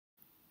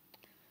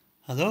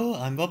Hello,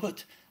 I'm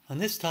Robert,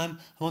 and this time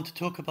I want to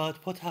talk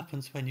about what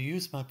happens when you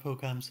use my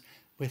programs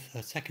with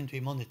a secondary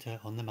monitor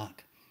on the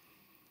Mac.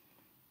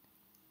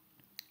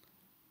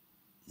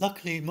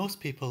 Luckily,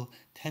 most people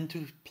tend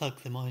to plug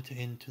the monitor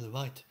in to the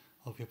right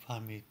of your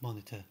primary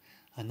monitor,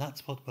 and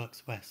that's what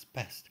works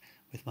best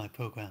with my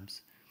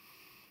programs.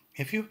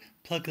 If you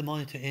plug the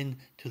monitor in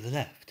to the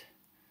left,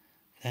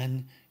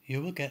 then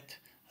you will get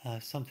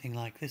something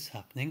like this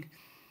happening.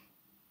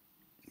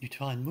 You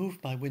try and move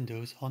my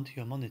windows onto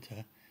your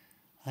monitor,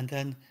 and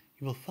then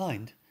you will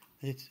find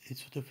that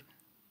it's sort of,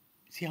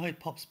 see how it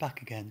pops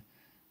back again?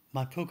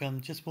 My program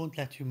just won't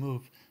let you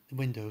move the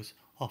windows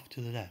off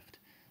to the left.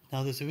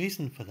 Now there's a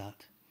reason for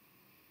that.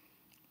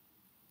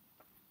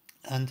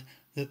 And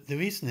the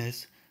reason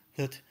is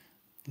that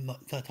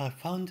I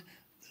found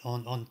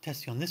on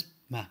testing on this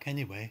Mac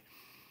anyway,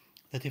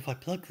 that if I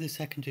plug the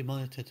secondary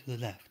monitor to the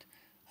left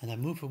and I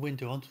move a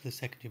window onto the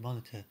secondary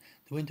monitor,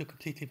 the window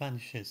completely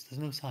vanishes.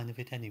 There's no sign of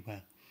it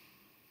anywhere.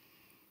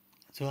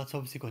 So that's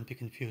obviously going to be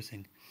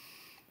confusing.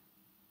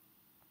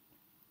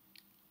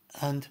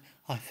 And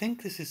I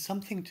think this is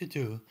something to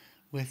do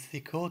with the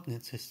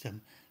coordinate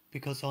system,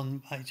 because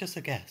it's just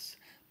a guess,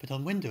 but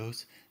on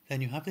Windows,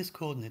 then you have this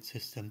coordinate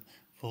system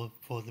for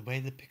the way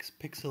the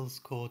pixels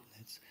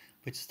coordinates,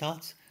 which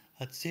starts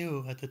at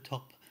 0 at the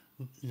top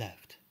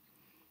left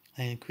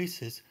and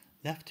increases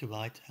left to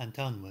right and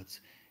downwards.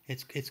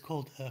 It's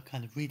called a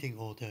kind of reading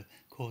order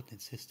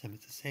coordinate system.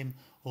 It's the same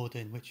order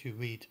in which you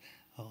read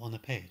on a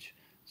page.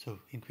 So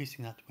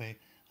increasing that way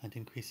and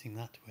increasing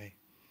that way.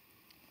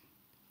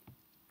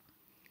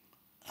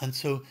 And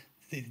so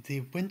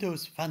the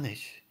windows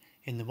vanish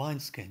in the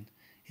wineskin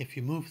if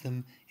you move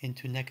them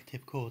into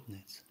negative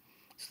coordinates.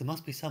 So there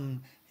must be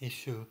some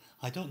issue,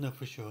 I don't know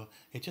for sure,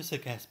 it's just a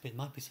guess, but it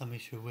might be some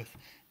issue with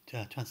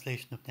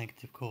translation of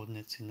negative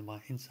coordinates in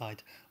the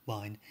inside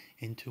wine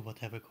into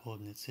whatever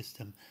coordinate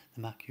system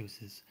the Mac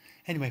uses.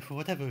 Anyway, for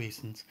whatever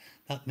reasons,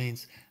 that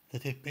means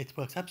that it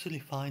works absolutely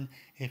fine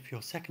if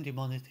your secondary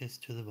monitor is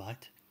to the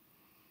right.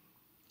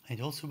 And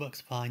it also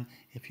works fine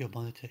if your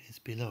monitor is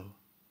below.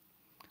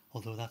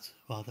 Although that's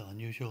rather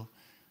unusual,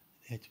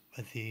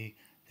 they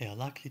are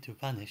likely to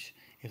vanish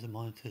if the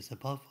monitor is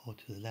above or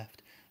to the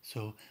left,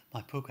 so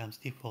my program's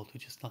default are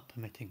just not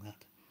permitting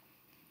that.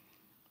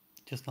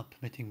 Just not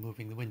permitting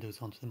moving the windows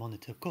onto the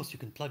monitor. Of course, you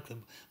can plug the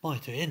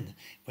monitor in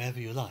wherever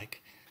you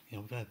like,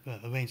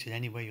 arrange it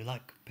any way you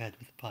like compared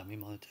with the primary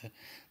monitor,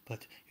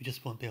 but you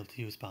just won't be able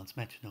to use Bounce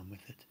Metronome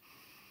with it.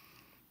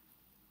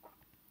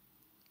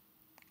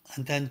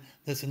 And then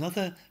there's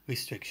another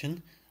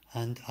restriction,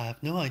 and I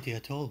have no idea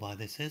at all why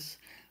this is,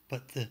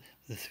 but the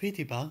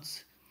 3D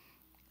bounce,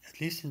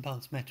 at least in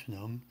Bounce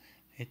Metronome,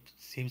 it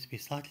seems to be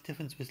slightly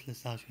different with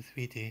Lesage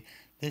 3D.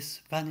 This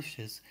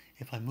vanishes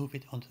if I move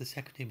it onto the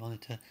secondary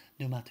monitor,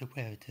 no matter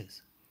where it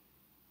is.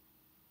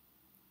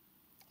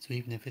 So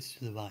even if it's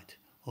to the right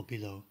or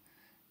below,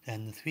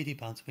 then the 3D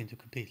bounce window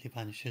completely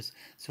vanishes.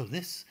 So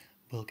this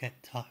will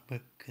get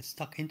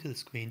stuck into the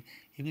screen,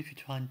 even if you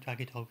try and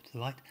drag it over to the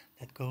right,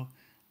 let go,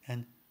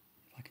 and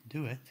if I can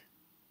do it,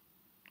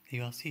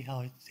 you'll see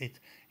how it's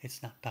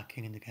snapped back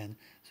in again,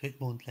 so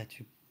it won't let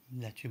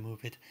you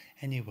move it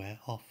anywhere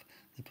off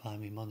the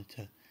primary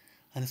monitor.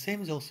 And the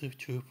same is also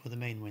true for the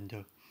main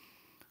window.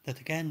 That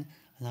again,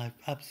 and I've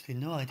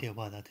absolutely no idea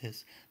why that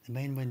is, the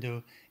main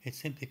window, it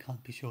simply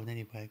can't be shown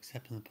anywhere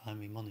except on the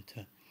primary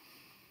monitor.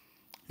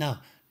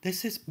 Now,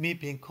 this is me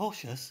being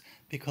cautious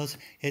because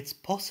it's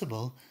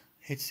possible,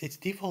 it's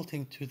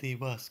defaulting to the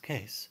worst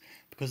case,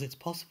 because it's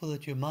possible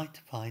that you might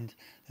find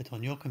that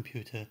on your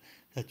computer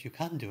that you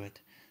can do it.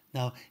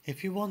 Now,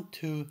 if you want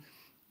to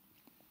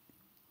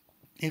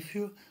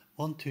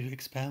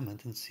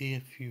experiment and see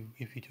if you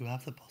do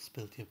have the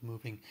possibility of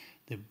moving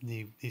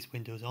these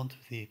windows onto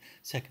the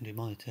secondary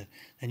monitor,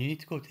 then you need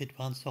to go to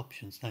advanced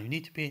options. Now, you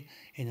need to be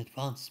in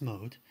advanced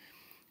mode.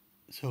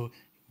 So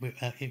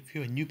if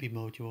you're in newbie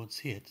mode, you won't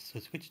see it. So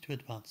switch to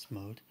advanced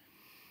mode.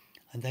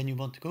 And then you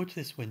want to go to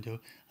this window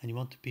and you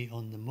want to be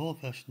on the more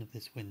version of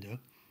this window.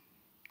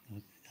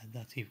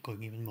 That's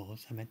going even more,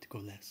 so I meant to go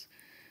less.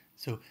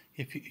 So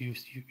if you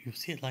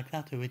see it like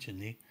that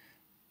originally,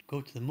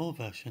 go to the more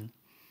version,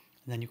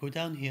 and then you go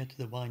down here to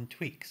the wine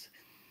tweaks,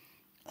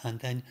 and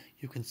then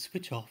you can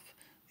switch off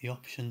the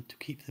option to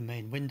keep the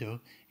main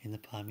window in the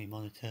primary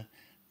monitor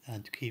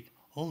and to keep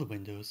all the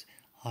windows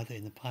either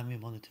in the primary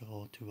monitor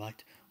or to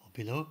right or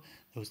below.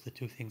 Those are the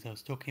two things I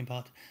was talking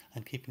about,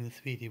 and keeping the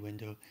 3D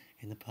window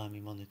in the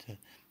primary monitor.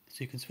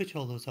 So you can switch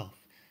all those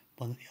off,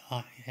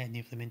 any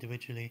of them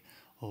individually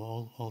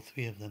or all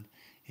three of them,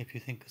 if you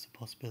think there's a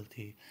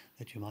possibility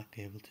that you might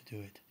be able to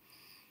do it.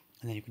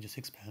 And then you can just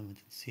experiment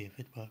and see if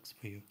it works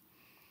for you.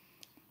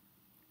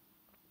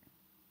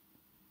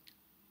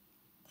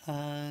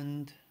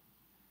 And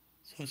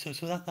so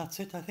that's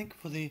it, I think,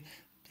 for the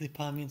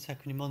primary and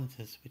secondary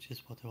monitors, which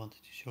is what I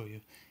wanted to show you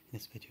in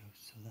this video.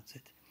 So that's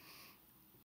it.